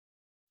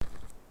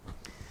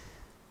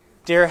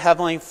Dear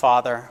Heavenly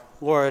Father,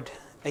 Lord,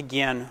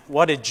 again,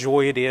 what a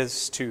joy it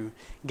is to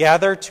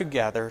gather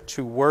together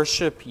to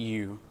worship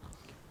you,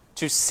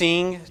 to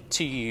sing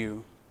to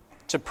you,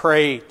 to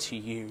pray to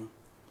you,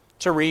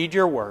 to read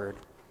your word,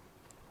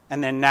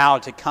 and then now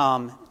to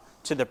come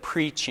to the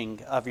preaching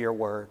of your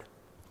word.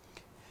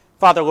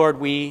 Father, Lord,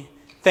 we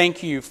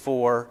thank you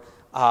for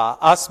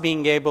us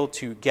being able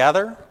to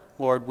gather.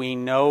 Lord, we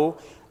know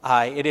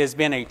it has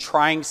been a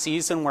trying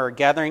season where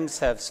gatherings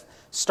have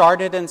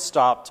started and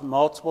stopped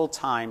multiple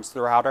times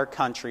throughout our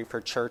country for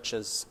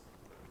churches.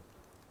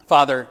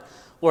 Father,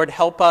 Lord,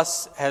 help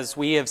us as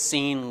we have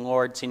seen,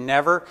 Lord, to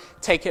never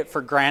take it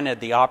for granted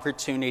the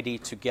opportunity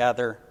to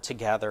gather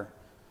together,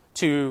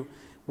 to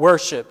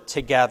worship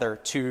together,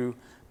 to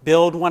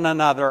build one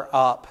another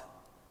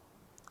up.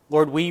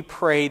 Lord, we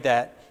pray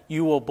that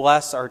you will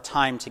bless our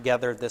time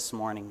together this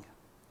morning.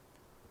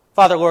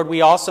 Father, Lord,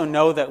 we also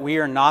know that we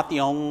are not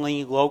the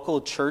only local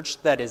church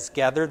that is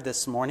gathered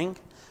this morning.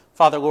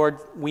 Father, Lord,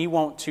 we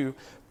want to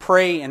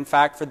pray, in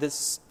fact,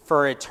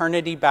 for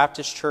Eternity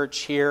Baptist Church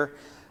here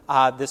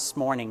this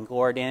morning,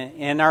 Lord,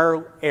 in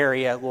our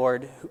area,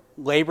 Lord,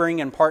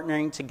 laboring and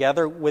partnering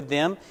together with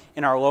them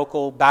in our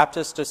local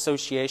Baptist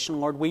association.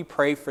 Lord, we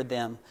pray for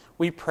them.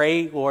 We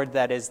pray, Lord,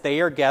 that as they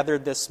are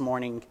gathered this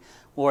morning,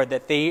 Lord,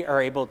 that they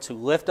are able to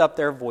lift up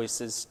their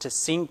voices, to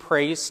sing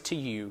praise to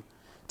you,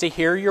 to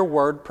hear your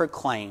word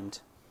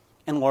proclaimed,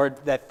 and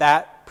Lord,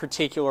 that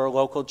particular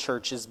local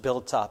church is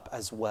built up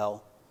as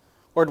well.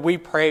 Lord, we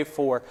pray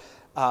for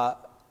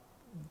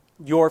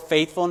your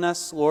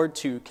faithfulness, Lord,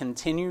 to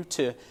continue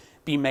to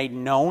be made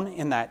known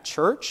in that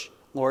church,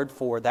 Lord,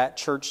 for that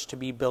church to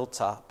be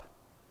built up.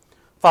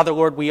 Father,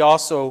 Lord, we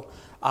also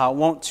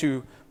want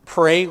to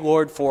pray,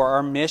 Lord, for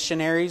our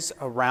missionaries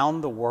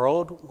around the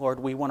world. Lord,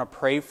 we want to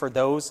pray for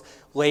those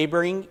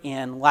laboring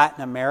in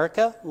Latin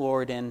America,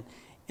 Lord, in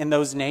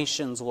those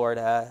nations, Lord,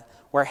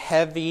 where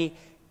heavy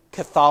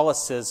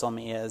Catholicism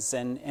is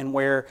and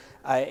where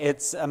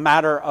it's a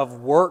matter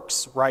of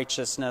works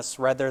righteousness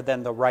rather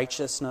than the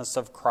righteousness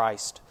of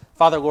Christ.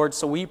 Father, Lord,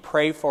 so we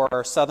pray for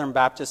our Southern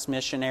Baptist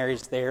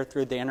missionaries there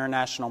through the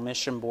International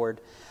Mission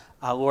Board,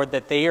 Lord,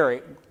 that they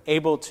are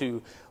able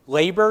to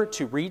labor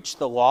to reach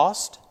the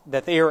lost,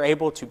 that they are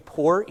able to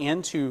pour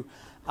into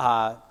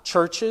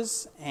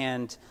churches,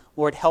 and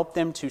Lord, help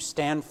them to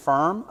stand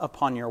firm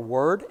upon your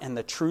word and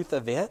the truth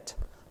of it.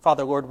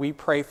 Father, Lord, we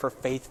pray for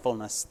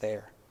faithfulness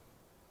there.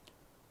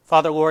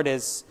 Father, Lord,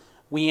 as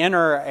we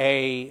enter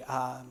a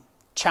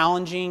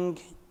challenging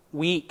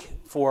week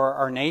for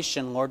our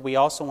nation, Lord, we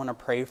also want to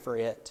pray for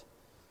it.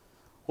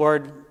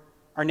 Lord,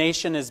 our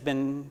nation has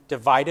been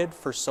divided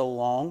for so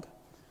long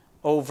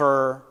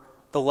over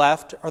the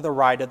left or the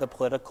right of the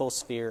political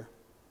sphere.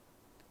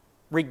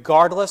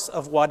 Regardless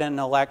of what an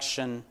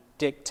election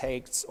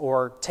dictates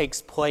or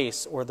takes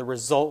place or the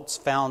results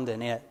found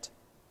in it,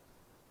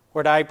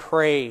 Lord,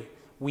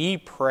 we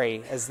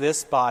pray as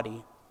this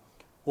body,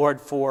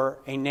 Lord, for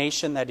a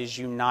nation that is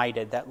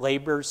united, that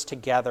labors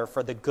together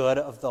for the good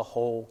of the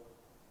whole,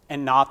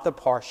 and not the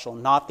partial,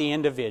 not the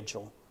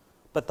individual,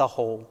 but the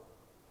whole.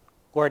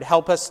 Lord,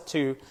 help us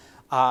to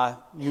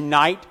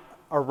unite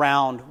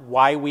around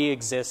why we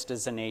exist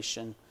as a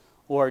nation.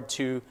 Lord,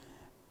 to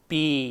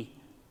be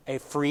a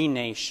free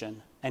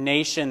nation, a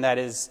nation that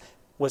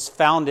was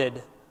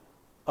founded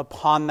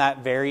upon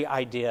that very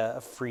idea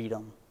of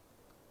freedom.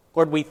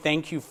 Lord, we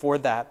thank you for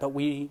that, but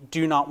we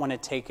do not want to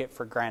take it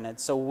for granted.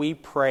 So we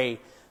pray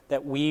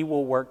that we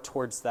will work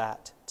towards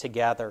that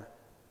together,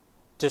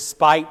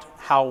 despite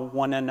how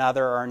one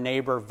another, our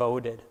neighbor,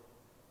 voted.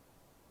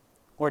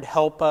 Lord,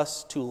 help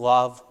us to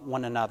love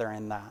one another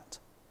in that.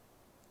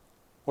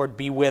 Lord,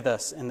 be with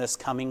us in this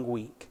coming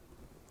week.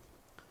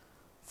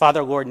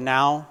 Father, Lord,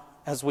 now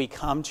as we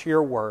come to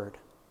your word,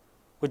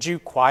 would you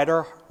quiet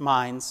our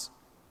minds?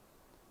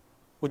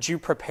 Would you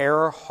prepare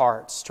our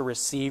hearts to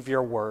receive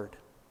your word?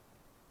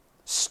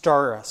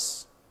 Stir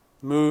us,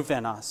 move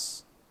in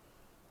us.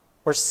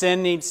 Where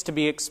sin needs to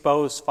be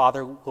exposed,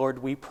 Father, Lord,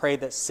 we pray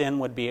that sin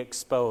would be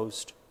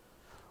exposed.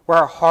 Where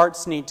our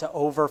hearts need to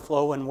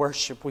overflow in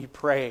worship, we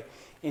pray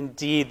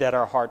indeed that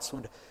our hearts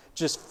would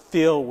just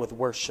fill with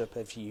worship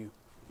of you.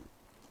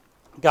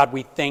 God,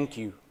 we thank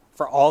you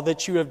for all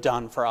that you have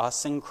done for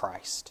us in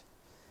Christ.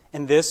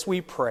 And this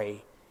we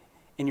pray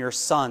in your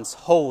Son's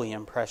holy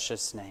and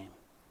precious name.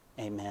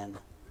 Amen.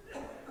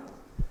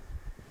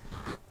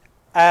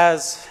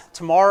 As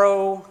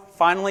tomorrow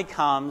finally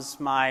comes,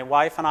 my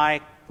wife and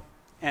I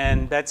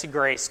and Betsy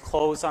Grace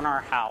close on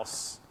our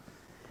house.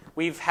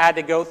 We've had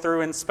to go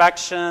through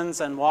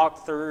inspections and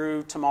walk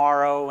through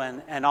tomorrow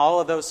and all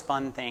of those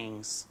fun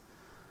things.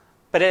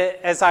 But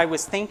as I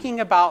was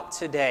thinking about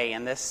today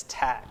in this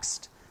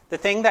text, the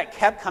thing that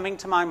kept coming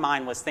to my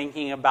mind was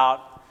thinking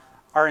about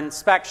our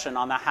inspection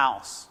on the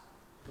house.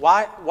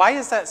 Why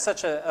is that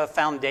such a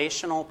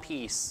foundational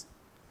piece?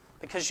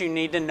 Because you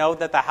need to know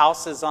that the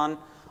house is on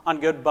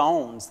good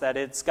bones, that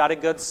it's got a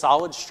good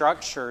solid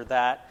structure,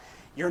 that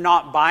you're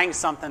not buying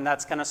something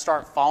that's going to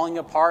start falling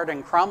apart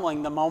and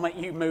crumbling the moment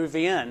you move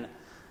in.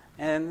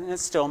 And it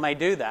still may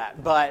do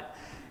that. But,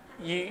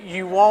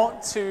 You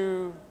want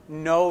to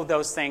know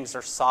those things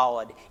are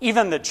solid.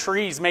 Even the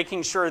trees,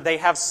 making sure they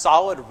have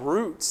solid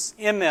roots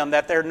in them,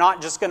 that they're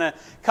not just going to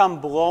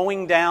come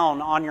blowing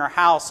down on your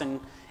house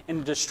and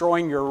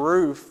destroying your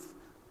roof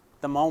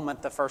the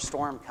moment the first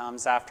storm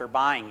comes after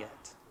buying it.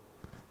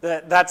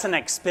 That's an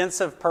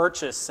expensive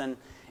purchase, and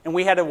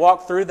we had to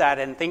walk through that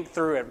and think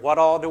through it. What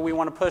all do we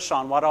want to push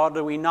on? What all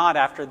do we not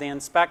after the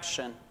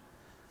inspection?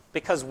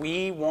 Because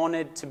we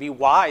wanted to be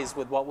wise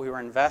with what we were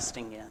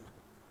investing in.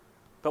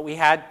 But we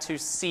had to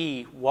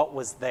see what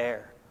was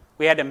there.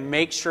 We had to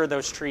make sure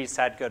those trees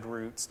had good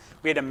roots.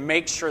 We had to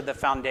make sure the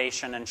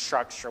foundation and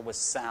structure was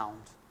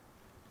sound.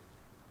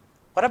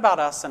 What about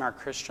us in our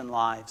Christian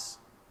lives?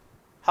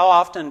 How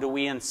often do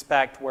we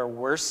inspect where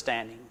we're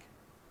standing?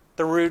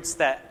 The roots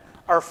that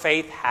our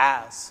faith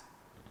has.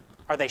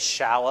 Are they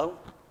shallow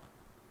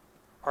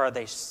or are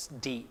they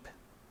deep?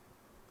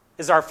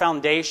 Is our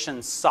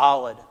foundation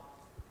solid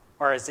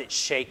or is it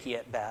shaky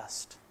at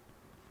best?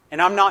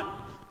 And I'm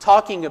not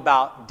talking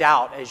about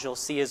doubt, as you'll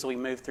see as we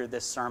move through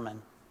this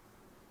sermon,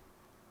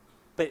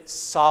 but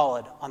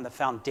solid on the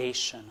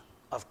foundation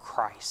of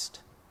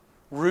Christ,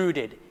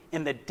 rooted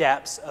in the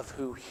depths of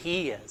who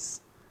He is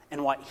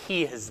and what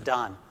He has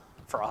done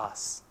for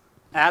us.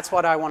 And that's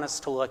what I want us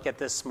to look at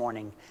this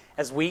morning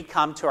as we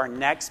come to our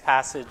next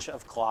passage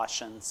of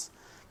Colossians.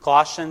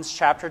 Colossians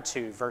chapter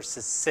 2,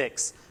 verses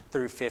 6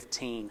 through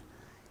 15.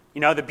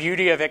 You know, the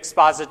beauty of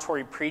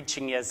expository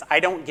preaching is I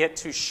don't get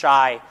to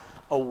shy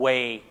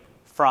away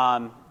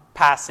from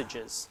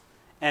passages.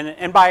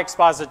 And by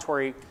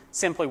expository,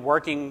 simply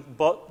working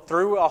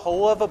through a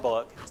whole of a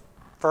book,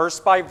 verse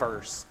by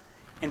verse,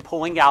 and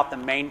pulling out the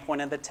main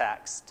point of the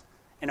text,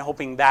 and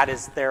hoping that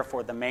is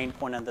therefore the main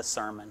point of the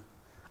sermon.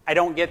 I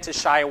don't get to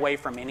shy away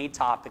from any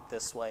topic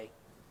this way.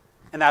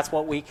 And that's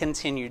what we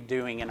continue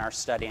doing in our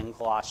study in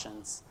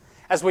Colossians.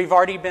 As we've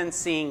already been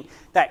seeing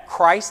that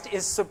Christ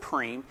is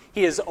supreme,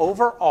 He is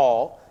over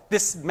all,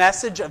 this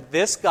message of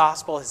this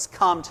gospel has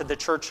come to the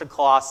church of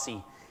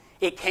Colossae.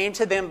 It came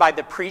to them by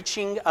the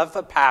preaching of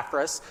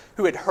Epaphras,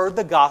 who had heard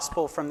the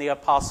gospel from the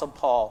Apostle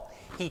Paul.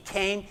 He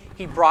came,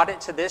 he brought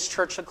it to this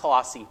church of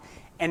Colossae.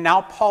 And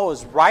now Paul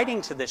is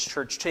writing to this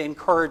church to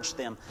encourage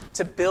them,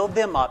 to build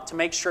them up, to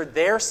make sure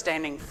they're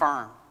standing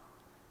firm.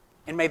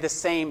 And may the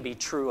same be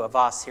true of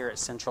us here at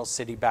Central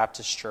City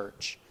Baptist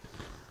Church.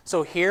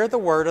 So hear the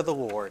word of the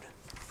Lord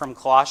from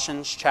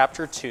Colossians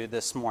chapter 2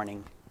 this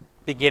morning,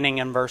 beginning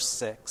in verse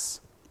 6.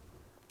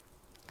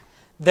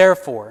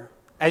 Therefore,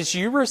 as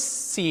you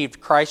received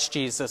Christ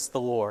Jesus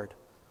the Lord,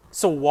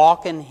 so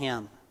walk in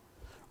Him,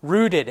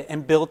 rooted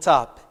and built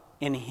up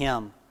in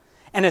Him,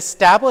 and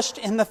established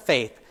in the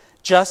faith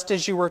just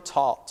as you were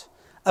taught,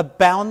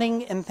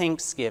 abounding in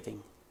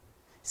thanksgiving.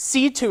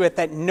 See to it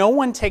that no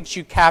one takes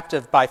you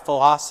captive by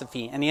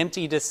philosophy and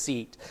empty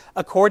deceit,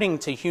 according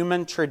to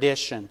human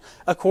tradition,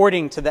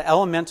 according to the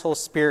elemental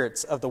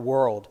spirits of the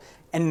world,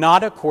 and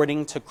not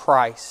according to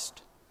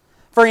Christ.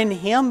 For in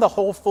Him the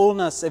whole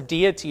fullness of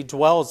deity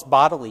dwells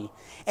bodily,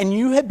 and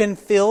you have been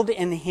filled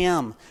in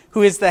Him,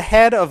 who is the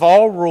head of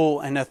all rule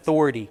and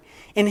authority.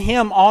 In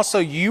Him also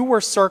you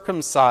were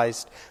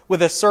circumcised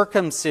with a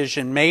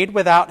circumcision made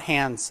without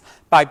hands,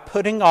 by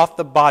putting off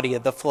the body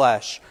of the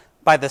flesh,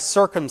 by the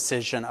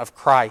circumcision of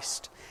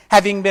Christ,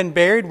 having been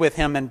buried with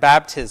Him in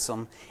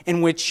baptism,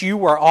 in which you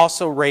were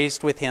also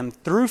raised with Him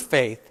through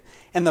faith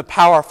in the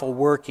powerful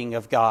working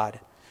of God,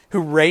 who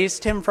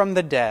raised Him from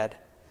the dead.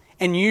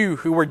 And you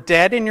who were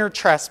dead in your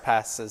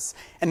trespasses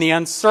and the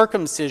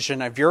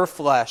uncircumcision of your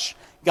flesh,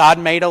 God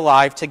made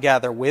alive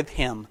together with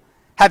Him,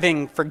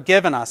 having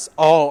forgiven us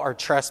all our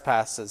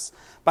trespasses,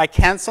 by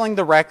canceling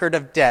the record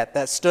of debt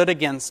that stood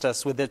against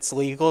us with its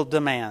legal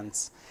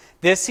demands.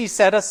 This He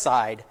set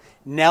aside,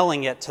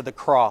 nailing it to the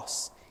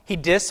cross. He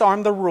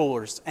disarmed the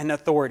rulers and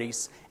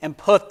authorities and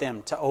put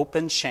them to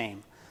open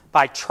shame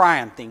by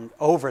triumphing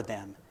over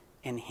them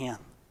in Him.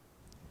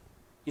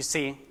 You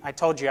see, I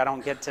told you I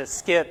don't get to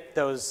skip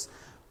those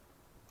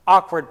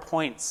awkward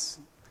points.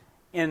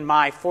 In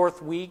my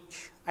 4th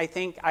week, I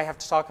think I have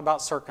to talk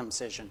about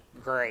circumcision.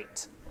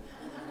 Great.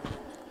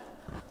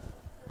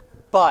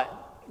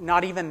 But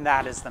not even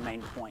that is the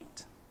main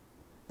point.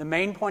 The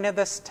main point of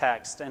this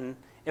text, and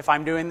if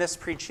I'm doing this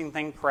preaching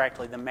thing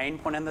correctly, the main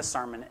point in the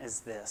sermon is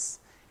this.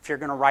 If you're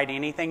going to write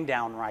anything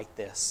down, write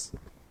this.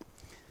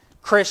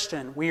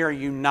 Christian, we are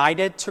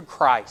united to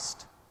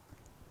Christ.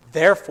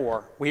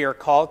 Therefore, we are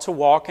called to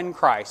walk in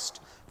Christ,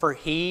 for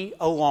He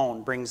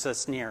alone brings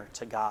us near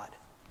to God.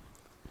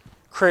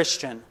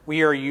 Christian,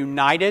 we are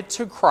united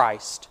to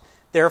Christ.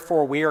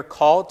 Therefore, we are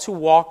called to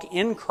walk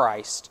in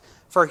Christ,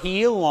 for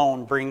He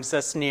alone brings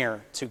us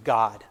near to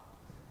God.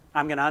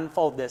 I'm going to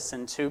unfold this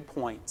in 2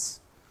 points.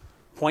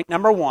 Point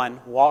number 1,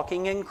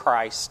 walking in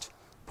Christ.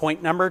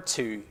 Point number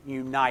 2,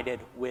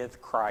 united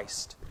with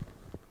Christ.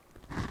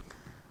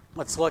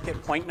 Let's look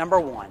at point number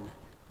 1,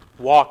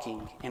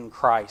 walking in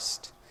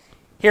Christ.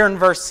 Here in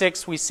verse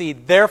 6 we see,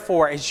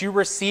 therefore, as you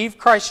receive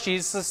Christ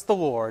Jesus the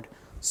Lord,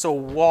 so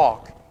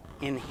walk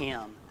in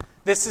Him.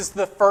 This is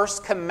the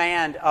first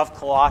command of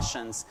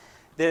Colossians.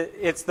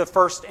 It's the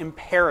first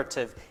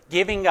imperative,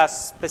 giving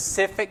us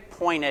specific,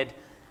 pointed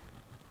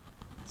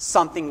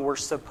something we're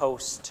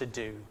supposed to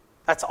do.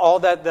 That's all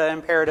that the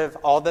imperative,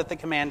 all that the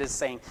command is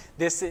saying.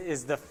 This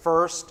is the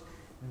first,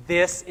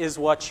 this is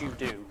what you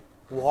do.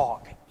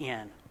 Walk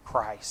in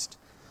Christ.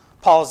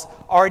 Paul's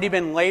already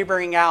been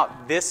laboring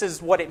out, this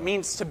is what it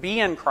means to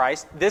be in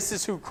Christ. This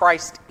is who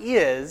Christ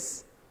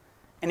is.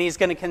 And he's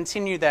going to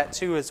continue that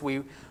too as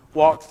we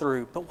walk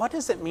through. But what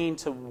does it mean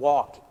to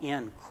walk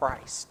in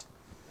Christ?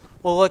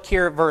 Well, look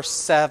here at verse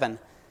 7.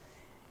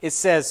 It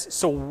says,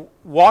 so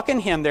walk in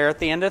him there at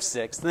the end of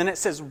 6. Then it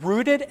says,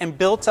 rooted and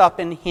built up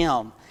in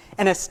him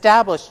and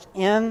established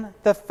in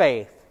the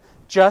faith,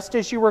 just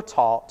as you were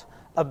taught,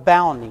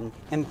 abounding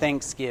in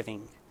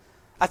thanksgiving.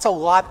 That's a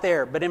lot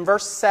there. But in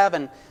verse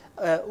 7,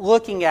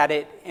 looking at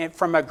it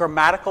from a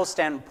grammatical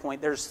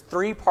standpoint, there's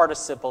 3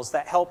 participles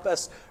that help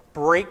us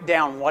break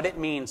down what it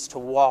means to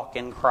walk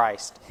in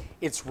Christ.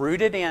 It's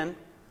rooted in,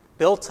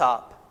 built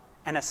up,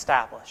 and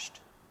established.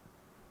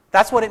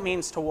 That's what it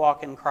means to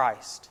walk in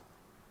Christ.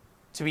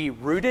 To be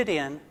rooted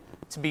in,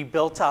 to be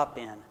built up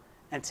in,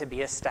 and to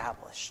be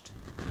established.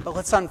 But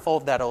let's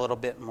unfold that a little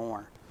bit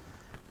more.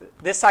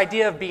 This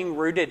idea of being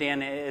rooted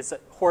in is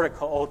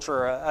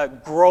horticulture, a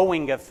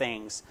growing of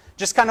things.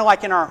 Just kind of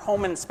like in our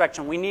home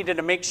inspection, we needed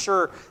to make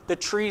sure the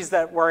trees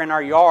that were in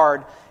our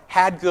yard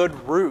had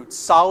good roots,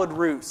 solid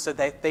roots, so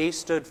that they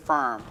stood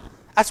firm.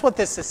 That's what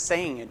this is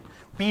saying.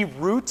 Be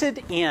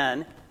rooted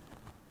in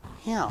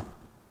him.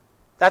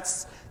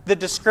 That's the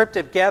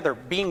descriptive gather.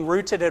 Being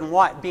rooted in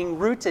what? Being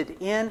rooted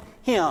in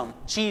him,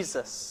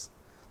 Jesus,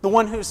 the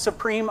one who's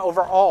supreme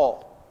over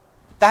all.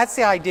 That's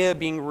the idea of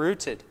being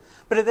rooted.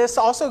 But this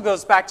also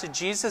goes back to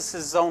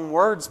Jesus' own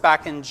words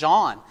back in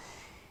John.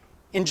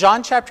 In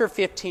John chapter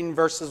 15,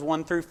 verses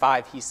 1 through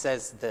 5, he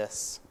says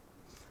this,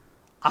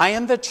 I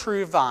am the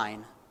true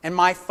vine, and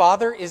my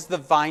Father is the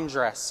vine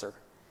dresser.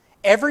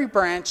 Every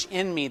branch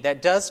in me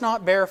that does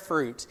not bear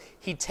fruit,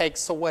 he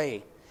takes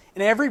away.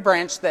 And every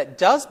branch that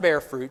does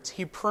bear fruit,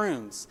 he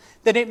prunes,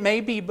 that it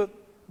may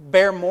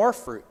bear more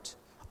fruit.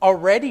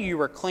 Already you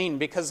are clean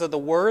because of the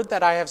word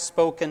that I have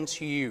spoken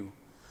to you.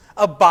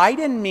 Abide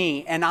in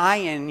me, and I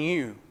in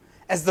you.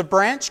 As the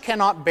branch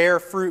cannot bear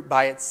fruit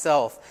by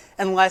itself,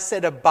 unless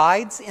it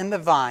abides in the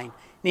vine,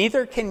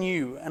 neither can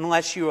you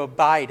unless you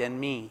abide in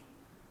me.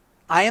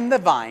 I am the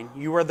vine,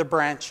 you are the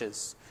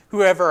branches.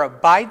 Whoever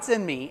abides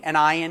in me, and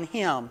I in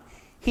him,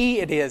 he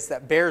it is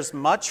that bears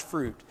much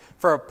fruit,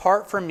 for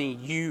apart from me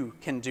you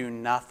can do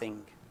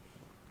nothing.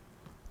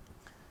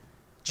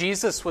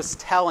 Jesus was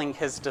telling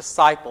his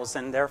disciples,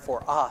 and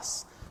therefore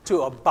us,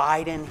 to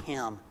abide in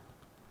him.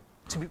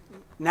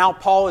 Now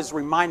Paul is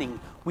reminding,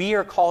 we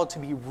are called to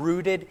be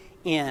rooted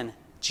in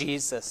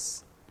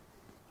Jesus.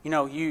 You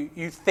know,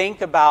 you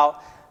think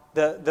about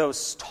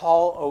those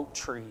tall oak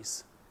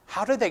trees.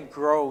 How do they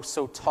grow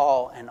so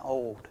tall and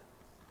old?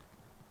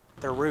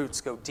 Their roots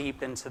go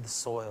deep into the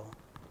soil.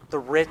 The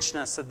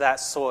richness of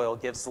that soil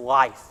gives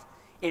life.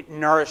 It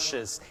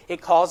nourishes.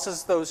 It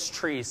causes those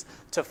trees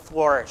to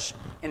flourish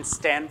and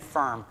stand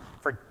firm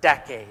for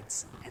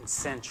decades and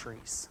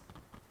centuries.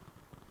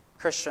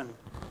 Christian,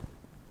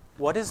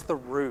 what is the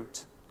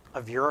root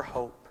of your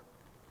hope?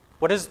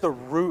 What is the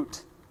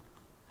root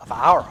of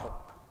our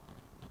hope?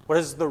 What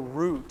is the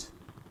root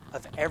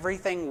of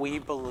everything we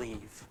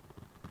believe?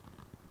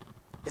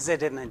 Is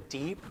it in a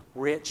deep,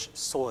 rich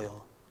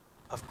soil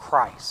of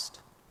Christ?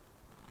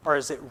 Or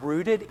is it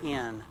rooted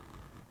in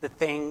the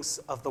things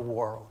of the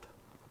world?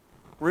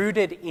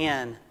 Rooted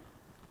in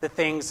the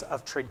things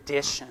of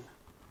tradition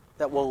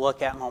that we'll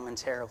look at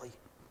momentarily?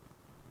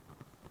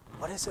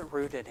 What is it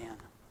rooted in?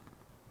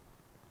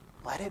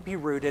 Let it be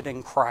rooted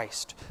in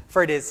Christ,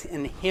 for it is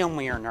in him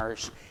we are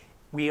nourished.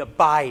 We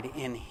abide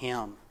in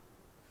him.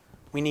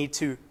 We need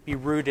to be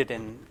rooted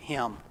in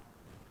him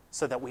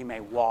so that we may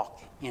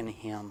walk in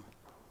him.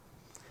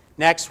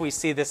 Next, we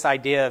see this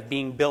idea of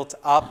being built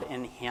up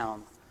in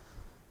him.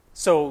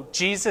 So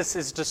Jesus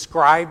is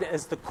described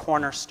as the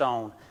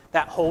cornerstone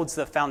that holds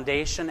the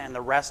foundation and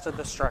the rest of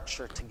the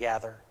structure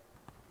together.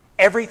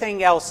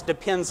 Everything else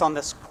depends on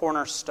this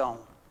cornerstone.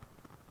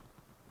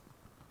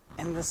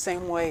 In the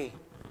same way,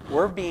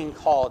 we're being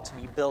called to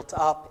be built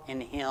up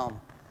in him.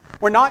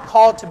 We're not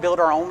called to build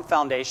our own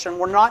foundation.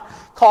 We're not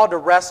called to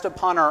rest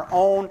upon our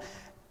own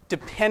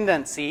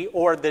dependency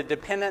or the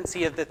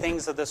dependency of the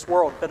things of this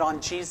world, but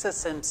on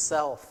Jesus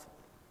himself.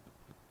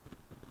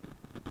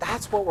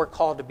 That's what we're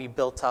called to be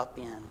built up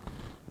in.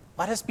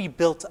 Let us be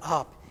built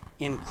up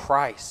in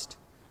Christ.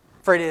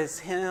 For it is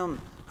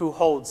him who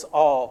holds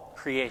all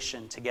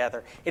creation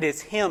together. It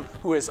is him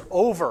who is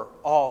over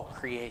all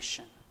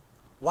creation.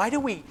 Why do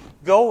we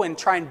go and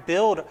try and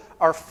build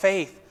our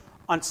faith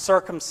on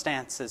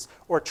circumstances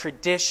or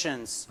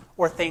traditions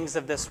or things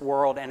of this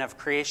world and of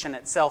creation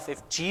itself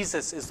if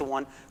Jesus is the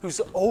one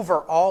who's over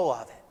all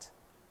of it?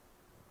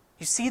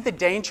 You see the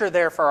danger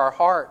there for our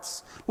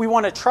hearts. We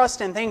want to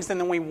trust in things, and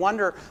then we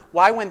wonder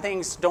why when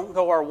things don't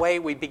go our way,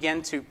 we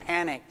begin to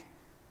panic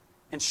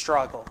and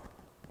struggle.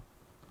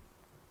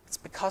 It's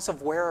because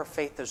of where our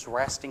faith is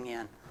resting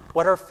in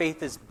what our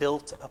faith is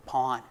built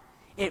upon.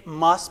 It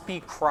must be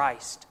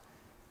Christ.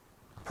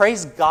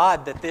 Praise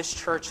God that this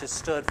church has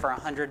stood for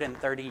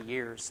 130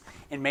 years,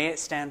 and may it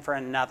stand for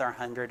another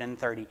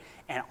 130,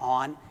 and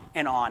on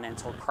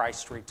until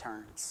Christ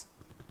returns.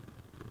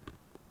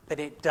 But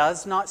it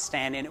does not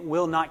stand, and it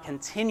will not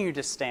continue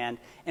to stand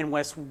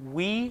unless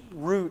we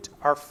root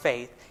our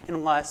faith,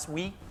 unless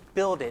we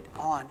build it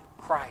on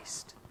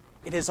Christ.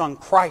 It is on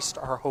Christ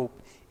our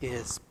hope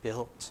is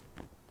built.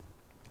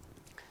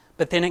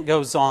 But then it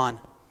goes on.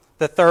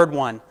 The third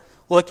one,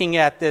 looking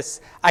at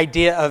this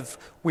idea of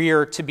we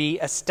are to be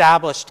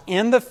established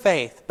in the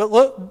faith. But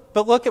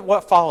look at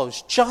what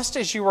follows. Just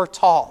as you were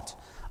taught,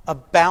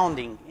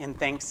 abounding in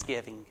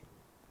thanksgiving.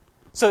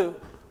 So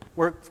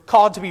we're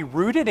called to be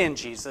rooted in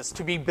Jesus,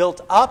 to be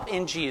built up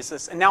in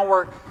Jesus, and now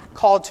we're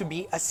called to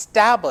be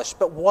established.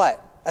 But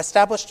what?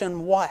 Established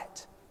in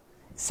what?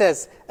 It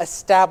says,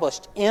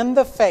 established in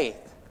the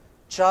faith,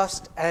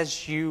 just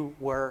as you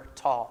were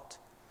taught.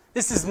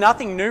 This is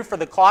nothing new for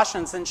the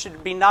Colossians and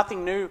should be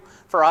nothing new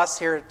for us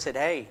here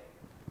today.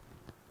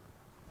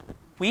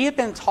 We have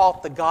been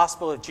taught the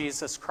gospel of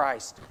Jesus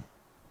Christ.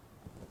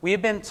 We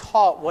have been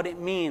taught what it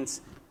means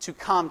to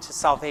come to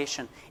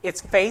salvation. It's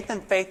faith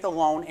and faith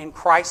alone in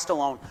Christ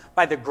alone,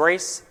 by the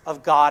grace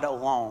of God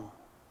alone,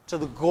 to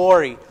the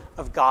glory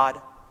of God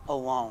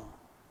alone.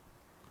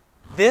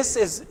 This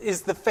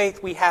is the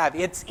faith we have.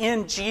 It's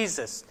in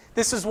Jesus.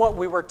 This is what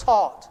we were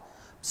taught.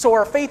 So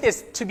our faith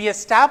is to be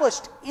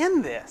established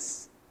in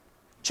this,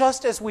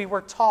 just as we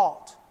were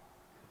taught.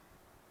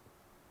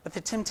 But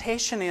the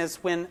temptation is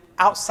when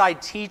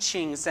outside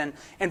teachings and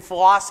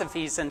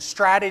philosophies and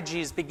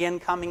strategies begin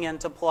coming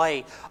into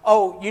play.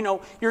 Oh,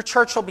 your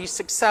church will be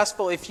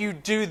successful if you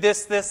do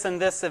this,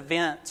 and this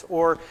event.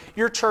 Or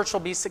your church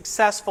will be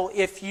successful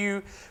if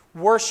you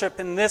worship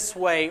in this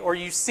way, or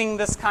you sing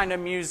this kind of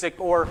music,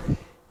 or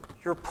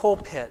your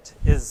pulpit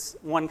is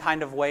one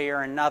kind of way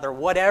or another.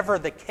 Whatever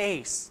the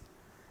case,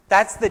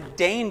 that's the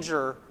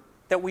danger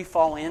that we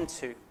fall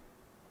into.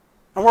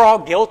 And we're all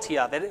guilty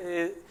of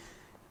it.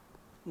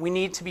 We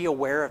need to be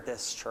aware of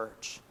this,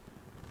 church.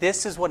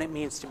 This is what it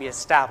means to be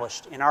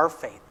established in our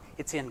faith.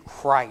 It's in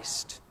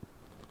Christ.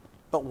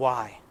 But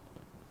why?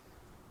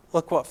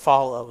 Look what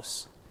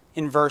follows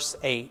in verse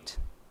 8.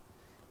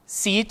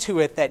 See to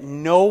it that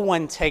no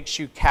one takes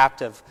you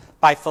captive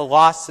by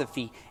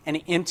philosophy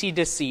and empty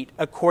deceit,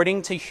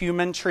 according to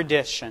human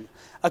tradition,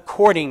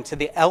 according to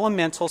the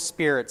elemental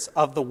spirits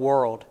of the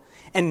world,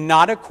 and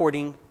not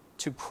according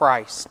to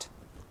Christ.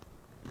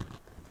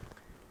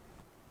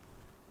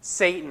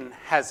 Satan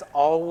has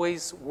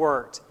always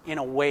worked in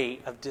a way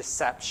of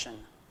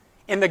deception.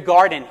 In the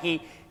garden,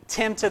 he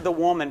tempted the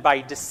woman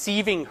by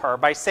deceiving her,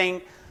 by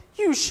saying,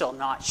 "You shall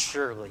not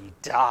surely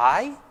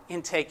die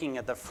in taking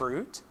of the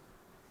fruit."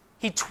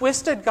 He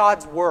twisted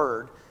God's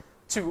word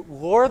to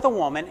lure the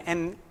woman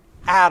and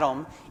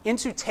Adam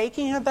into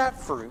taking of that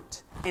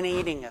fruit and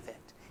eating of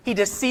it. He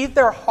deceived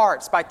their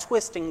hearts by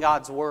twisting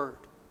God's word.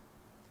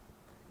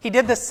 He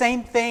did the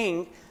same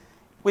thing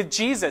with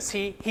Jesus.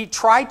 He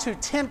tried to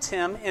tempt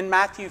him in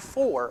Matthew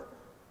 4,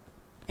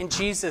 and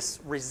Jesus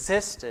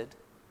resisted,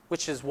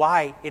 which is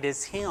why it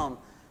is him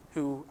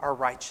who our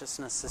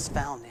righteousness is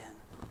found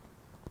in.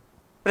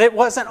 But it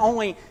wasn't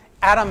only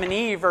Adam and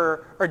Eve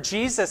or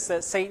Jesus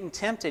that Satan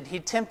tempted. He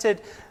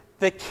tempted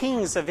the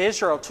kings of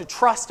Israel to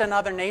trust in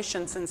other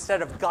nations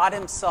instead of God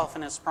himself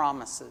and his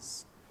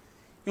promises.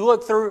 You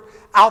look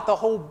throughout the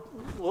whole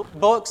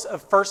books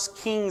of 1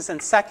 Kings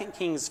and 2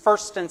 Kings,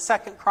 1 and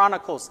 2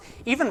 Chronicles,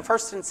 even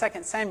 1 and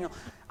 2 Samuel,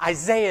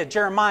 Isaiah,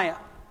 Jeremiah,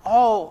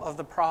 all of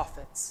the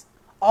prophets,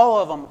 all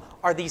of them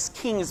are these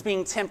kings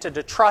being tempted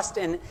to trust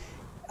in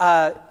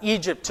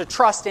Egypt, to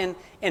trust in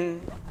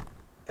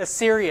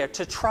Assyria,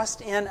 to trust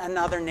in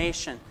another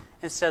nation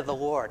instead of the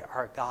Lord,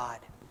 our God.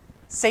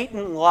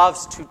 Satan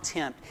loves to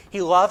tempt.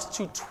 He loves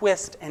to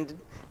twist and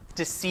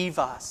deceive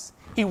us.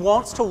 He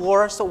wants to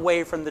lure us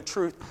away from the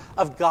truth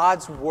of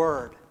God's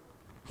word.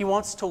 He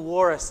wants to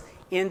lure us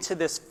into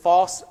this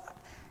false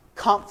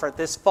comfort,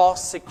 this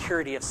false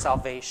security of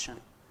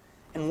salvation.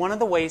 And one of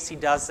the ways he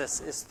does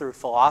this is through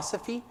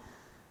philosophy.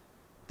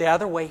 The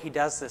other way he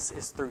does this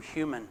is through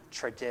human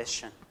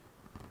tradition.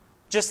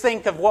 Just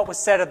think of what was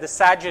said of the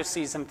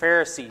Sadducees and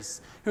Pharisees,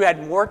 who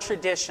had more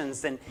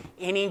traditions than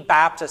any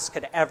Baptist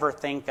could ever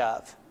think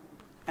of.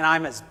 And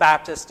I'm as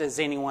Baptist as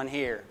anyone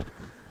here.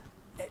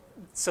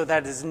 So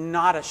that is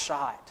not a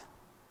shot,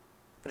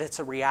 but it's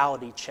a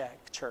reality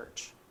check,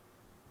 church.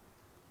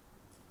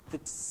 The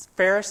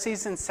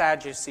Pharisees and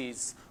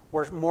Sadducees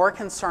were more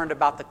concerned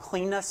about the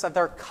cleanness of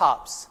their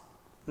cups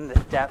than the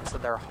depths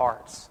of their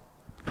hearts.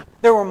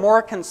 They were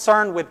more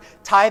concerned with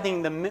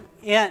tithing the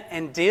mint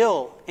and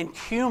dill and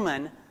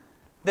cumin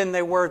than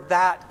they were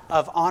that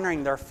of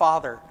honoring their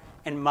father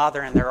and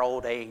mother in their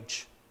old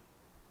age.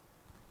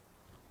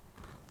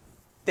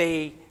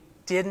 They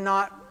did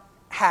not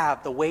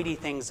have the weighty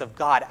things of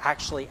God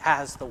actually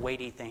as the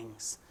weighty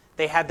things.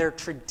 They had their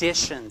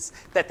traditions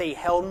that they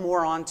held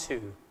more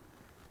onto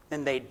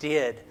than they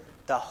did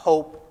the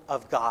hope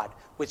of God,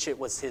 which it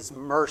was his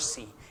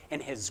mercy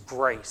and His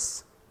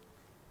grace.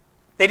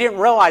 They didn't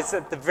realize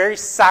that the very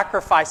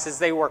sacrifices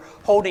they were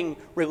holding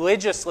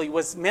religiously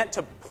was meant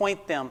to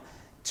point them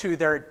to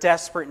their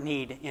desperate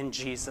need in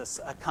Jesus,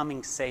 a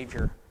coming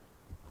Savior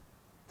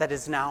that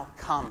has now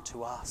come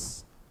to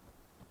us.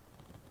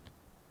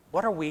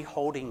 What are we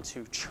holding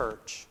to,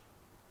 church,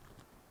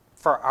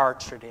 for our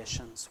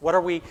traditions? What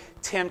are we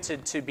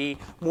tempted to be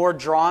more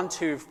drawn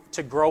to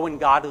grow in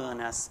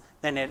godliness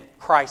than in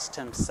Christ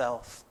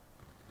Himself?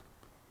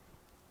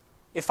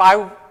 If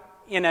I,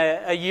 in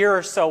a year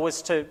or so,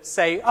 was to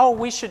say, oh,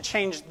 we should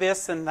change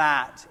this and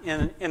that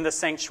in the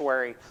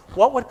sanctuary,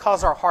 what would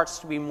cause our hearts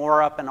to be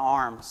more up in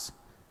arms?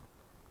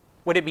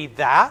 Would it be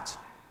that?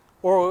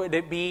 Or would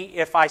it be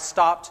if I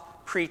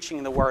stopped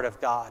preaching the Word of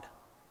God?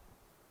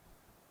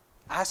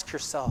 Ask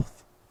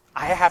yourself.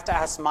 I have to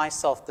ask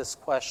myself this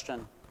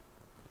question.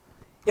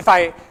 If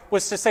I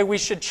was to say we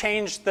should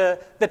change the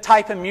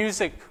type of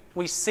music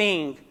we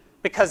sing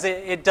because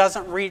it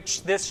doesn't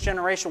reach this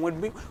generation,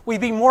 would we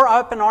be more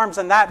up in arms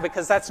than that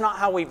because that's not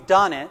how we've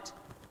done it?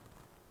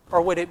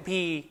 Or would it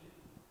be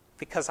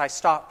because I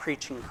stopped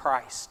preaching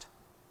Christ?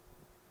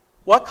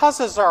 What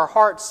causes our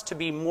hearts to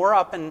be more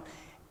up in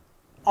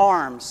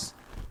arms?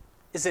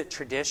 Is it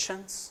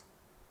traditions?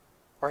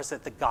 Or is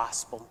it the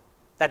gospel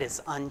that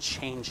is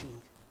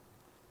unchanging?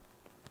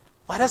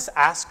 Let us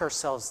ask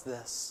ourselves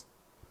this.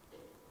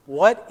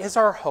 What is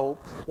our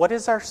hope? What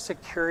is our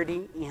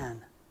security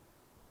in?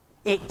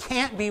 It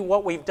can't be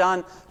what we've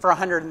done for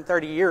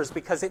 130 years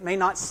because it may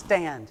not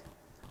stand,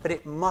 but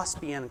it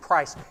must be in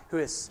Christ, who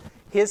is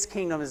His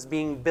kingdom is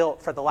being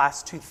built for the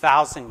last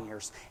 2,000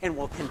 years and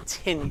will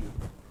continue.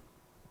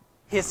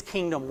 His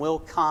kingdom will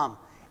come,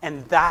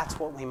 and that's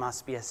what we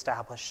must be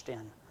established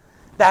in.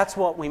 That's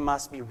what we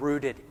must be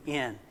rooted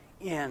in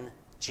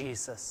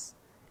Jesus.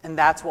 And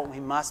that's what we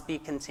must be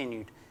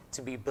continued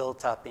to be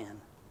built up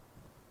in.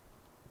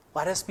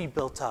 Let us be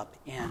built up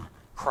in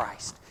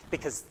Christ,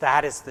 because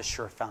that is the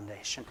sure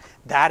foundation.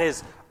 That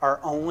is our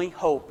only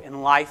hope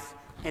in life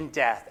and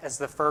death, as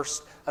the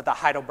first of the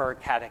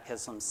Heidelberg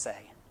Catechisms say.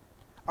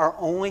 Our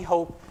only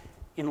hope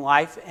in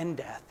life and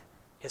death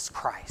is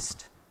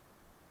Christ.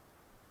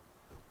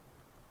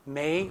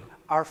 May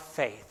our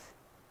faith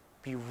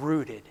be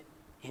rooted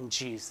in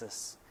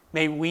Jesus.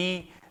 May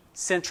we,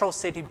 Central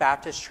City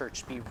Baptist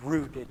Church, be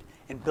rooted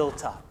and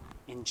built up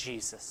in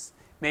Jesus.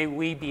 May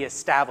we be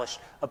established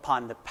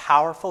upon the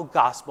powerful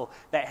gospel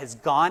that has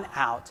gone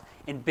out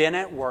and been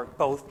at work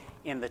both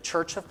in the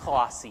church of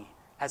Colossae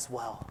as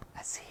well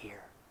as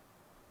here.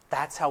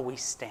 That's how we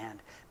stand.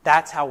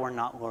 That's how we're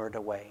not lured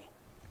away.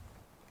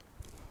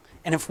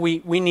 And if we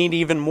need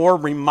even more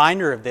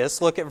reminder of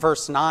this, look at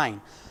verse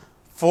 9.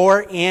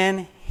 For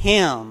in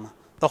Him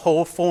the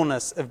whole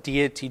fullness of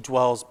deity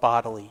dwells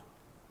bodily.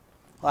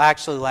 Well,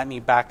 actually, let me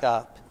back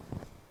up.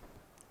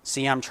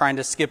 See, I'm trying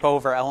to skip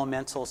over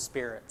elemental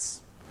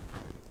spirits.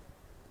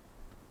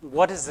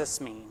 What does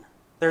this mean?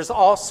 There's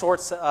all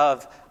sorts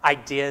of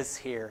ideas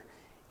here.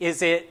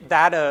 Is it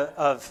that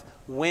of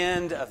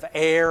wind, of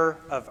air,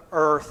 of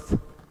earth,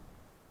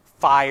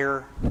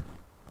 fire?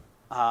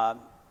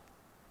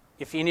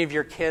 If any of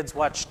your kids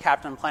watch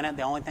Captain Planet,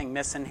 the only thing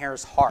missing here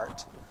is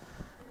heart.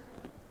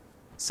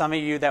 Some of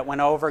you that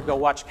went over, go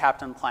watch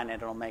Captain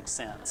Planet. It'll make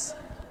sense.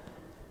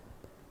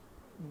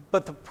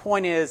 But the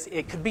point is,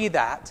 it could be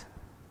that.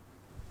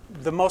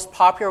 The most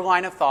popular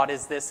line of thought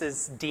is this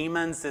is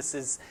demons, this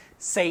is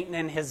Satan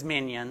and his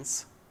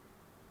minions.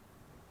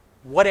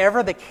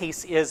 Whatever the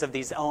case is of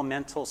these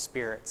elemental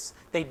spirits,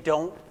 they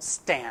don't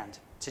stand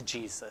to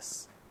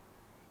Jesus.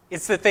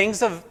 It's the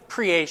things of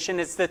creation,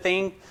 it's the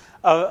thing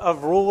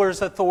of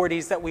rulers,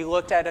 authorities that we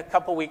looked at a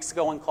couple weeks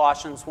ago in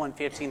Colossians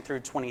 1:15 through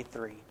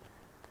 23.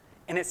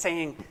 And it's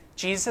saying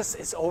Jesus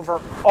is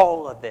over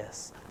all of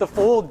this. The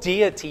full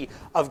deity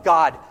of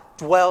God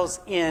dwells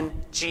in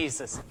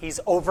Jesus. He's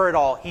over it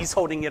all. He's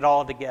holding it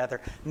all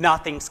together.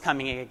 Nothing's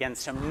coming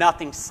against Him.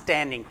 Nothing's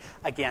standing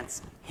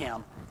against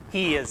Him.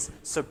 He is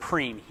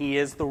supreme. He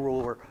is the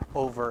ruler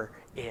over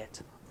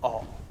it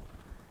all.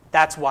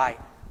 That's why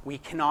we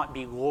cannot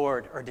be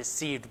lured or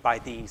deceived by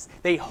these.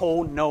 They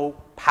hold no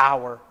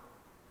power.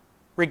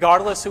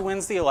 Regardless who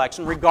wins the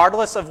election,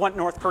 regardless of what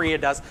North Korea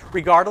does,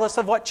 regardless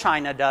of what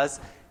China does,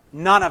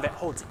 none of it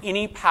holds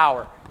any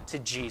power to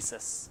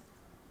Jesus.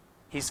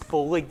 He's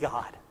fully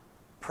God.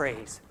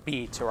 Praise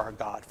be to our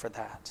God for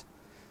that.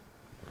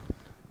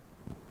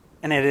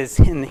 And it is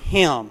in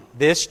Him,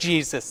 this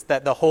Jesus,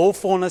 that the whole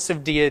fullness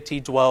of deity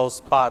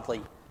dwells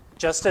bodily.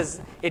 Just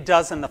as it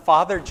does in the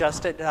Father,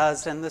 just as it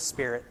does in the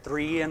Spirit,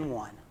 3 in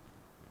 1.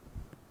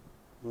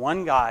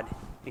 One God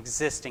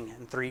existing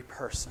in 3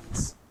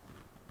 persons.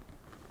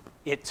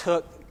 It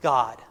took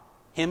God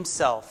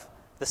Himself,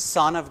 the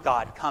Son of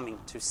God, coming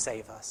to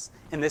save us.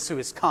 And this who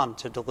has come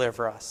to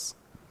deliver us.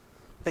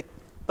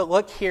 But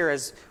look here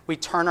as we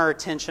turn our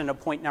attention to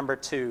point number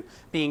 2,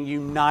 being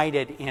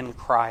united in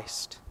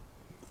Christ.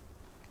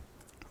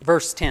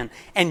 Verse 10,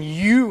 and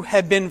you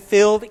have been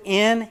filled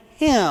in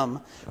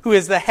Him who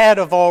is the head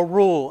of all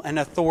rule and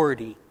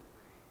authority.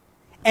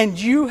 And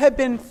you have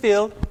been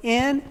filled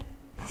in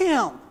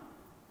Him.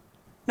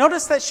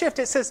 Notice that shift.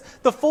 It says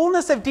the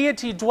fullness of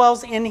deity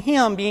dwells in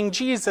him, being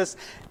Jesus.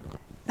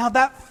 Now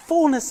that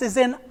fullness is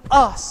in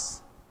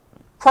us.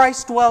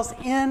 Christ dwells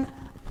in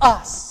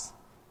us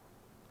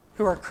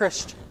who are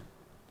Christian.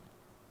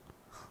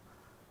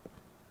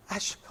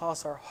 That should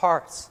cause our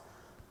hearts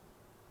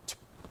to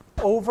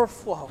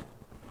overflow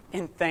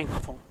in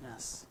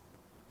thankfulness.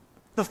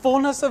 The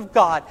fullness of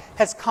God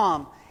has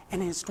come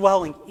and is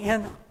dwelling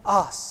in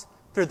us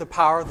through the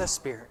power of the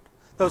Spirit.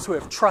 Those who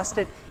have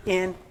trusted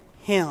in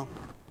Him.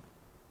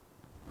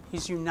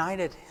 He's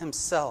united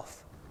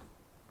Himself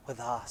with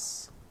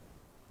us.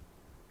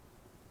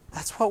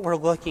 That's what we're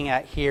looking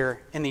at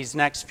here in these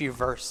next few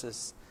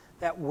verses.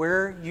 That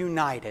we're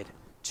united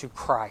to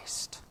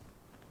Christ.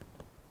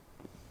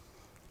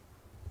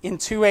 In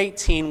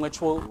 2:18,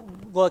 which we'll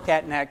look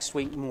at next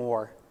week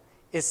more,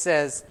 it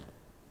says,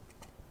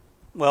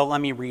 well,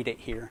 let me read it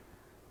here.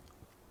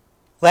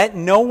 Let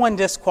no one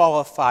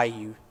disqualify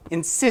you,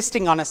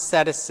 insisting on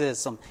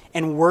asceticism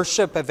and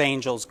worship of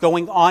angels,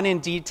 going on in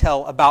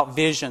detail about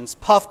visions,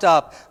 puffed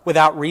up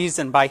without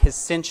reason by his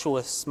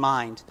sensuous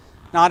mind.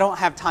 Now, I don't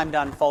have time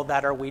to unfold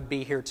that, or we'd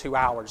be here 2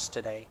 hours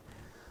today.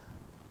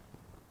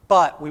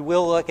 But we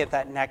will look at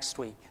that next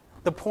week.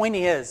 The point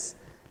is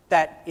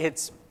that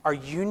it's our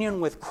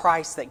union with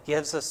Christ that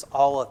gives us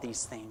all of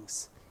these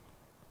things.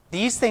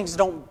 These things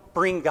don't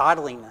bring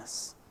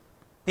godliness.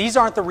 These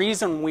aren't the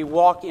reason we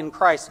walk in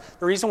Christ.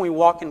 The reason we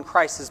walk in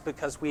Christ is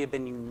because we have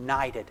been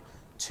united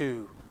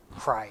to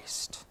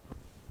Christ,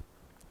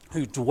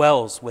 who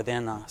dwells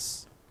within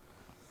us.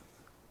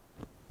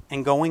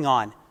 And going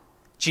on,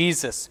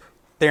 Jesus,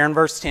 there in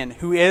verse 10,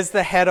 who is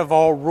the head of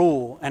all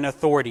rule and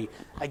authority.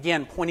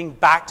 Again, pointing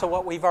back to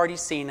what we've already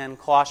seen in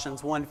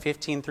Colossians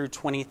 1:15 through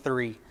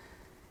 23.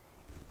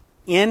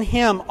 In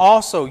him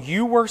also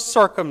you were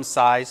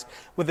circumcised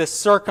with a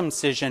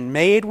circumcision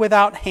made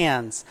without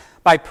hands,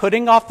 by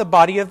putting off the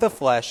body of the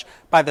flesh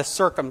by the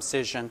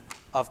circumcision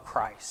of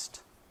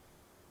Christ.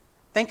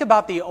 Think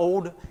about the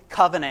old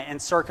covenant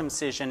and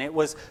circumcision. It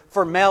was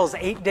for males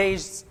 8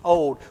 days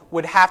old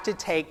would have to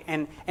take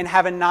and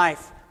have a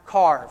knife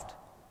carved.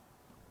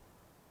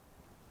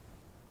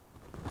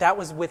 That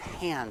was with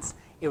hands.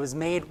 It was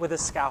made with a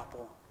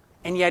scalpel.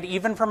 And yet,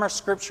 even from our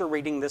scripture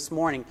reading this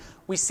morning,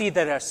 we see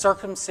that a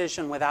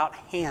circumcision without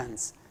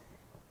hands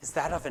is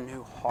that of a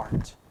new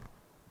heart.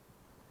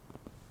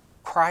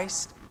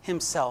 Christ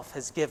Himself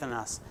has given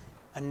us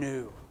a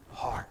new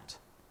heart.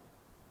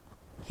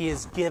 He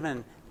has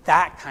given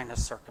that kind of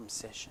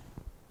circumcision.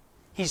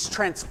 He's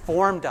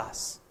transformed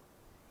us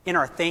in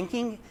our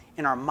thinking,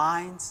 in our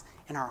minds,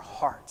 in our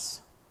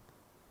hearts,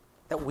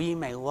 that we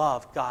may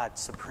love God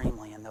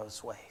supremely in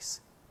those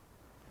ways.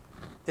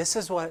 This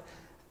is what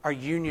our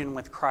union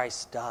with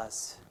Christ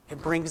does.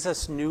 It brings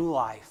us new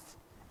life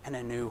and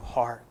a new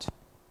heart.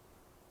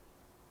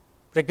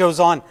 But it goes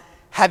on,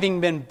 having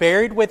been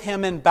buried with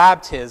Him in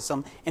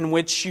baptism, in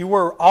which you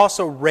were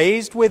also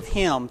raised with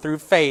Him through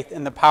faith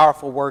in the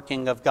powerful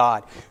working of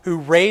God, who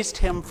raised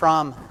Him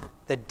from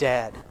the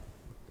dead.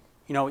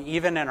 You know,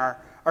 even in our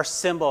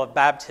symbol of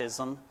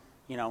baptism,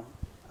 you know,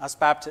 us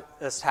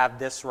Baptists have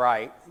this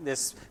right.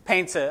 This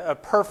paints a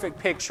perfect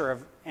picture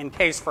of and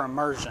case for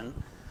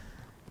immersion.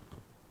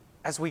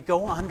 As we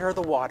go under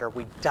the water,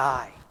 we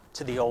die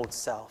to the old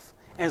self.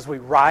 And as we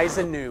rise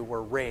anew,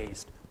 we're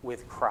raised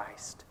with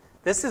Christ.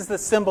 This is the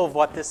symbol of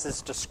what this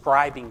is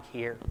describing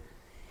here.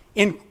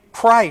 In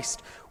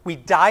Christ, we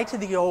die to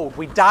the old.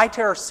 We die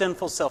to our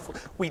sinful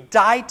self. We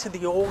die to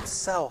the old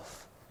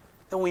self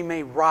that we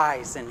may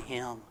rise in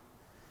Him.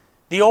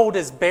 The old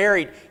is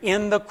buried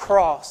in the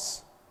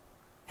cross.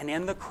 And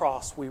in the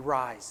cross, we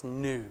rise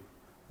new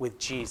with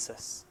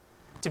Jesus,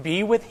 to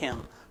be with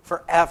Him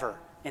forever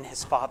in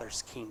His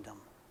Father's kingdom.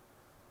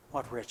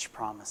 What rich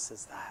promise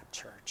is that,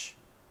 church?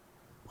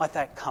 Let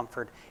that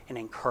comfort and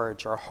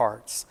encourage our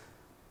hearts.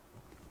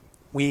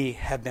 We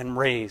have been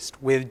raised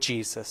with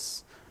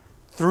Jesus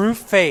through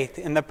faith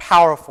in the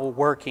powerful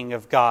working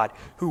of God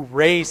who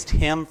raised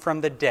Him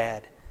from the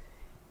dead.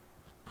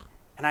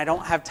 And I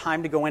don't have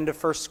time to go into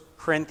 1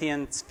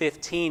 Corinthians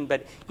 15,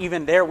 but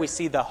even there we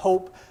see the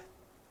hope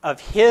of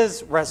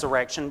His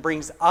resurrection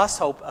brings us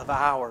hope of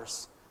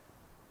ours.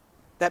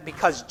 That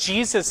because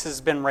Jesus has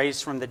been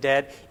raised from the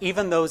dead,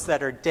 even those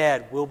that are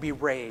dead will be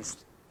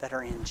raised that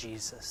are in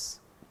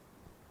Jesus.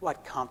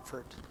 What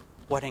comfort,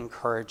 what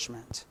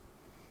encouragement.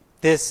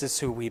 This is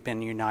who we've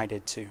been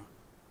united to.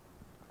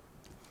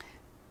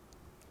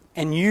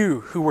 And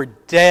you who were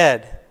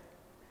dead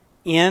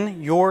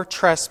in your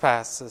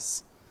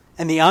trespasses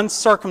and the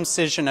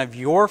uncircumcision of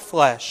your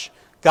flesh,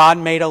 God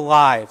made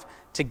alive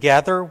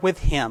together with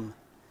Him,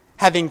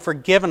 having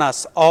forgiven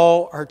us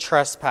all our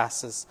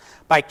trespasses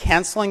by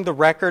canceling the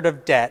record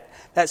of debt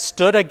that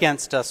stood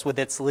against us with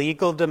its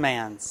legal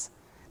demands.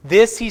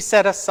 This He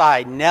set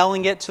aside,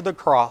 nailing it to the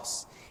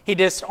cross. He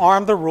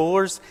disarmed the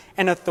rulers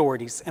and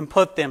authorities and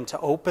put them to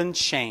open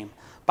shame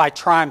by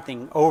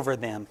triumphing over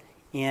them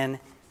in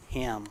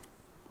Him.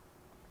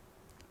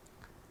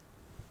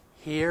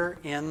 Here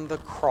in the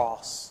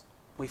cross,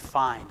 we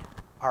find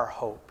our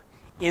hope.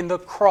 In the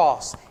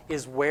cross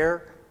is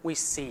where we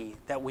see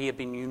that we have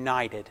been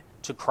united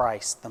to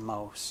Christ the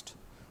most.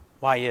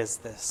 Why is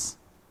this?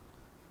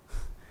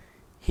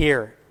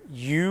 Here,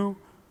 you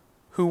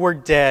who were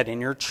dead in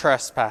your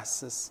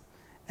trespasses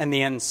and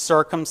the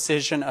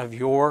uncircumcision of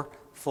your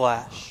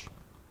flesh.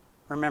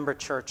 Remember,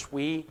 church,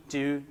 we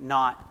do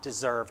not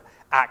deserve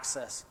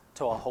access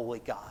to a holy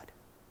God.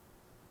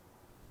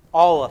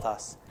 All of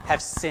us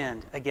have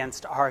sinned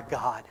against our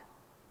God.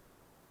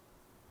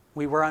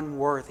 We were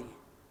unworthy.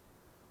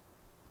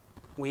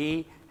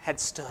 We had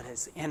stood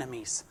as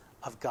enemies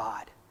of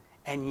God.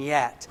 And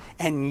yet,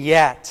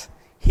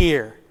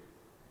 here,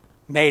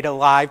 made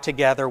alive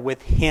together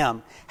with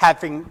Him,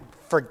 having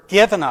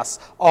forgiven us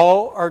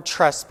all our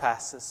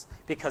trespasses,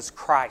 because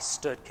Christ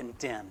stood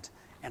condemned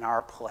in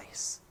our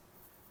place.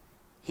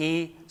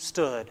 He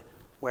stood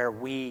where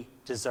we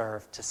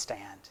deserve to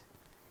stand.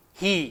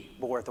 He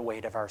bore the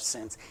weight of our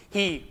sins.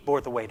 He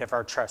bore the weight of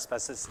our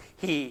trespasses.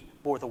 He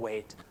bore the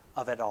weight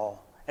of it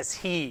all. As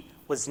He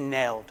was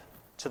nailed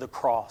to the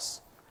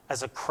cross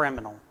as a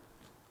criminal,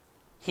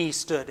 He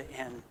stood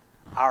in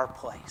our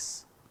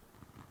place.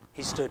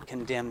 He stood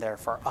condemned there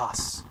for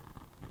us.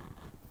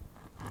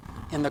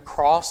 In the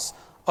cross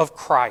of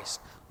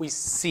Christ, we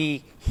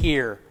see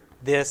here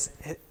this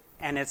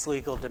and its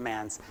legal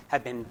demands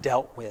have been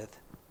dealt with.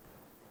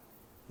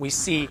 We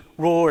see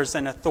rulers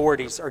and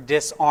authorities are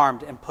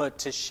disarmed and put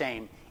to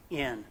shame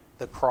in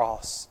the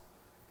cross.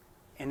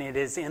 And it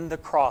is in the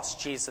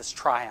cross Jesus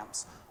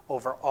triumphs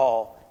over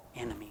all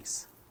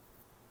enemies.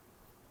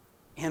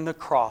 In the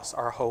cross,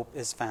 our hope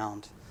is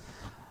found.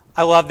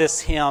 I love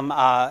this hymn.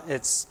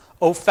 It's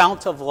 "O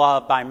Fount of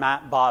Love" by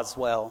Matt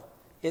Boswell.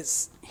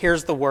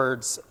 Here's the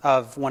words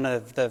of one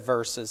of the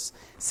verses.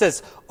 It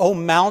says, "O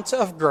Mount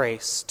of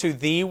Grace, to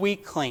Thee we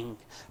cling,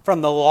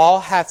 from the law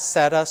hath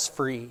set us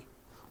free.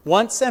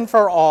 Once and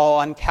for all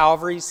on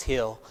Calvary's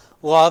hill,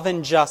 love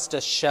and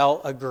justice shall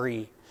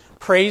agree.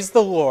 Praise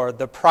the Lord,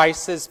 the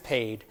price is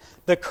paid,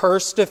 the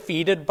curse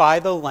defeated by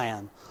the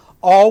Lamb.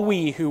 All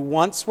we who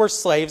once were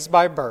slaves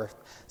by birth,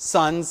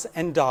 sons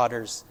and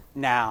daughters,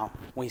 now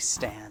we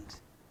stand."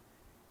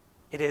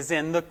 It is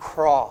in the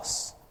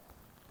cross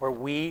where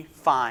we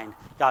find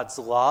God's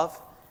love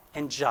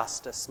and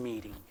justice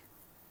meeting.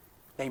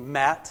 They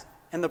met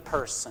in the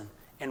person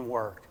and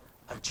work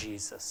of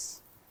Jesus.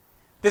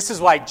 This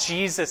is why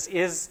Jesus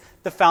is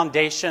the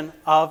foundation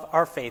of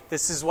our faith.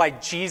 This is why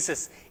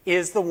Jesus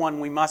is the one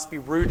we must be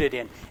rooted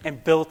in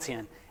and built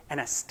in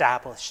and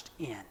established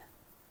in.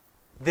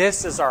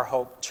 This is our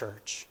hope,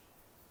 church.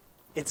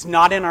 It's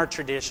not in our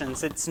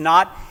traditions. It's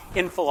not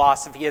in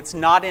philosophy. It's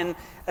not in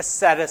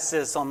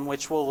asceticism,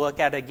 which we'll look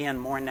at again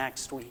more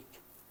next week.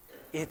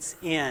 It's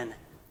in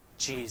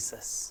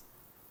Jesus.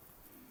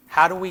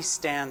 How do we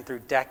stand through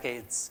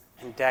decades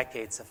and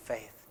decades of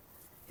faith?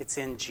 It's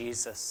in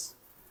Jesus.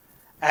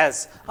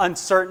 As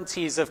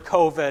uncertainties of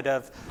COVID,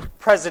 of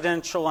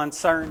presidential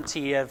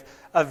uncertainty, of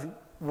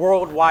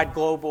worldwide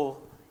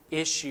global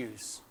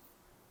issues,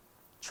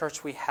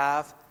 church, we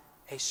have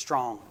a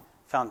strong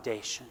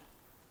foundation.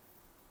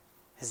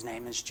 His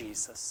name is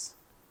Jesus.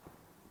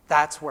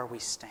 That's where we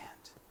stand.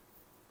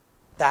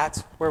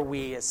 That's where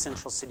we as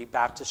Central City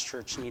Baptist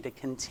Church need to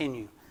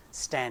continue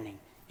standing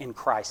in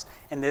Christ.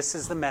 And this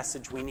is the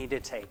message we need to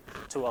take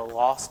to a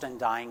lost and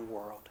dying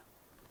world.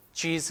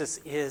 Jesus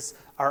is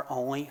our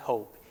only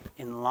hope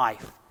in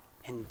life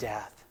and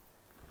death.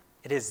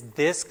 It is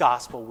this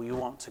gospel we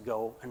want to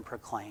go and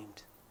proclaim.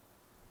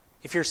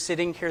 If you're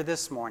sitting here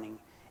this morning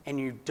and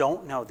you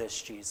don't know this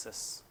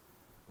Jesus,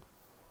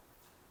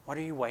 what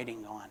are you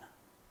waiting on?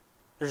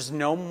 There's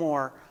no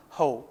more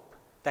hope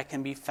that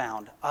can be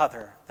found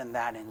other than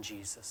that in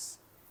Jesus.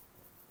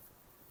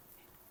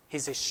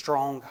 He's a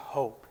strong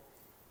hope.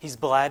 He's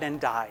bled and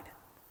died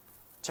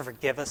to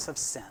forgive us of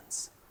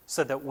sins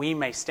so that we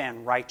may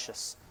stand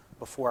righteous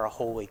before a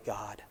holy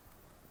God.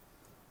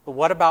 But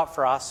what about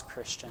for us,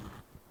 Christian?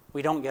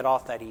 We don't get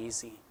off that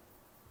easy.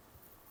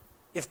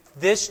 If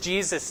this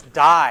Jesus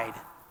died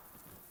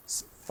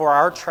for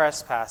our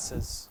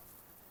trespasses,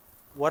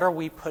 what are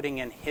we putting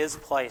in His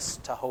place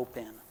to hope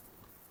in?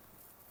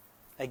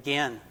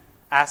 Again,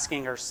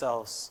 asking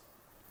ourselves,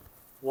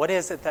 what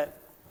is it that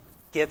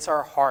gets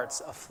our hearts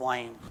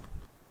aflame?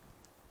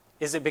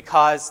 Is it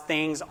because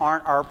things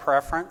aren't our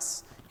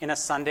preference in a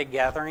Sunday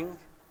gathering?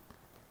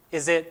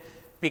 Is it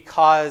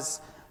because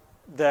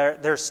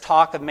there's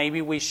talk of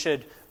maybe we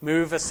should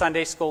move a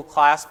Sunday school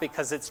class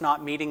because it's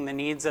not meeting the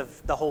needs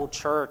of the whole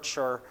church?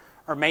 Or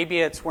maybe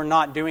it's we're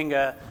not doing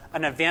an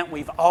event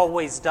we've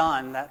always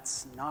done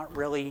that's not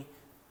really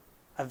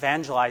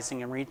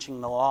evangelizing and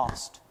reaching the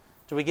lost.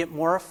 Do we get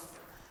more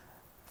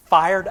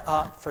fired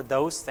up for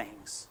those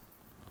things?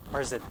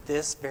 Or is it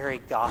this very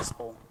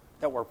gospel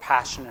that we're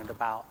passionate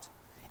about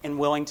and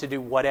willing to do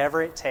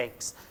whatever it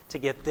takes to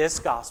get this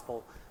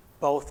gospel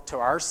both to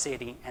our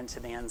city and to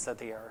the ends of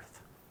the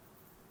earth?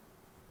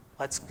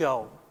 Let's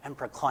go and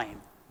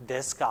proclaim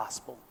this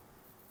gospel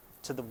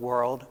to the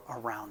world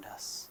around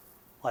us.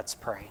 Let's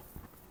pray.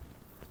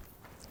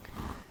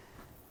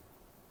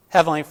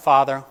 Heavenly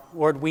Father,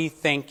 Lord, we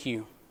thank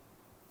you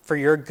for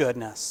your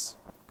goodness.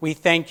 We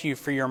thank you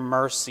for your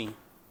mercy.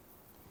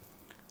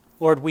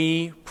 Lord,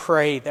 we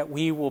pray that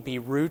we will be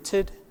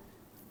rooted,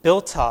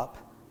 built up,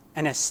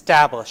 and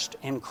established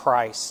in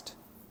Christ.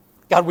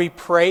 God, we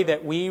pray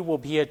that we will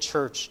be a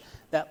church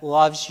that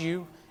loves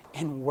you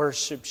and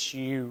worships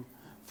you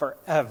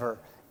forever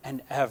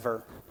and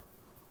ever.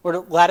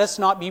 Lord, let us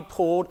not be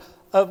pulled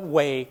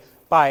away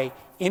by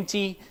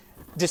empty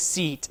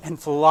deceit and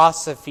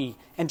philosophy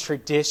and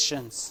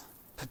traditions,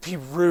 but be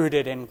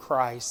rooted in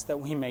Christ that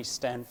we may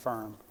stand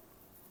firm.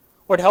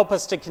 Lord, help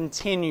us to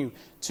continue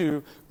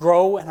to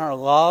grow in our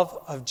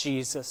love of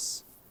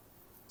Jesus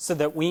so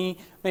that we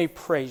may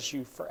praise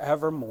you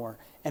forevermore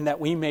and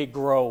that we may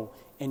grow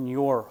in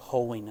your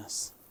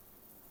holiness.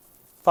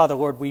 Father,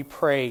 Lord, we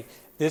pray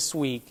this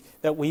week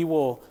that we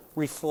will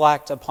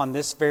reflect upon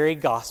this very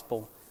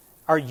gospel,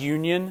 our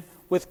union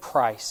with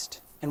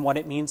Christ and what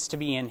it means to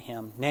be in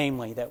him,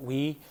 namely that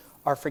we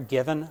are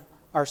forgiven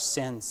our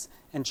sins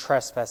and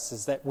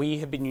trespasses, that we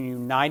have been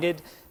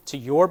united to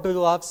your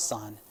beloved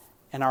Son,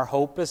 and our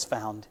hope is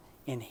found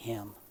in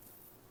him.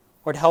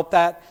 Lord, help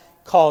that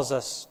cause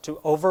us to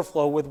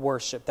overflow with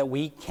worship, that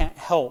we can't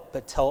help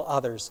but tell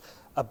others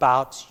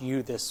about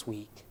you this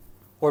week.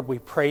 Lord, we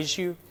praise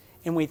you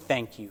and we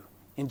thank you.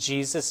 In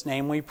Jesus'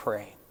 name we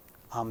pray.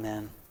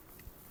 Amen.